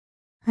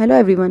Hello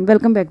everyone,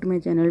 welcome back to my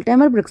channel.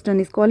 Tamar Braxton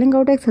is calling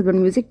out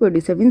ex-husband music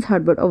producer Vincent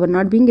Herbert over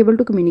not being able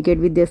to communicate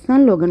with their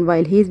son Logan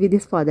while he is with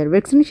his father.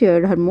 Braxton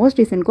shared her most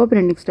recent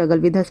co-parenting struggle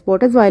with her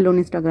supporters while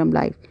on Instagram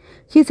Live.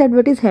 She said,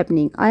 "What is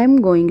happening? I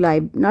am going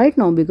live right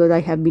now because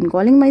I have been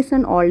calling my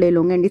son all day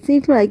long and it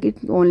seems like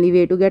it's the only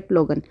way to get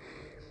Logan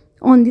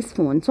on this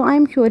phone. So I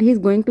am sure he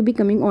is going to be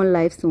coming on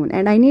live soon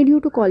and I need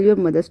you to call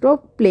your mother.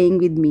 Stop playing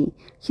with me,"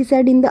 she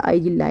said in the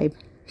IG Live.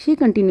 She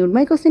continued,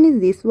 "My question is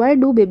this: why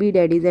do baby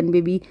daddies and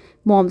baby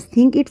moms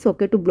think it's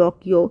okay to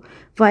block you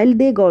while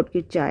they got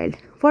your child?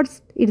 What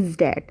is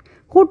that?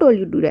 Who told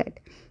you to do that?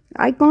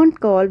 I can't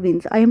call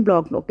Vince. I am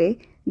blocked, okay?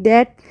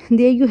 There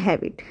you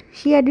have it,"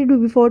 she added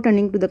before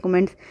turning to the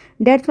comments.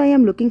 "That's why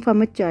I'm looking for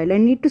my child.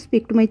 I need to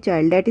speak to my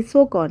child. That is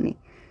so corny."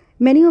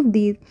 Many of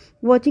these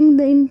watching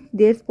in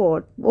their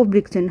spot of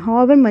Braxton,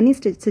 however, many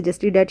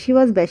suggested that she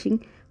was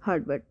bashing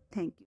Herbert. Thank you.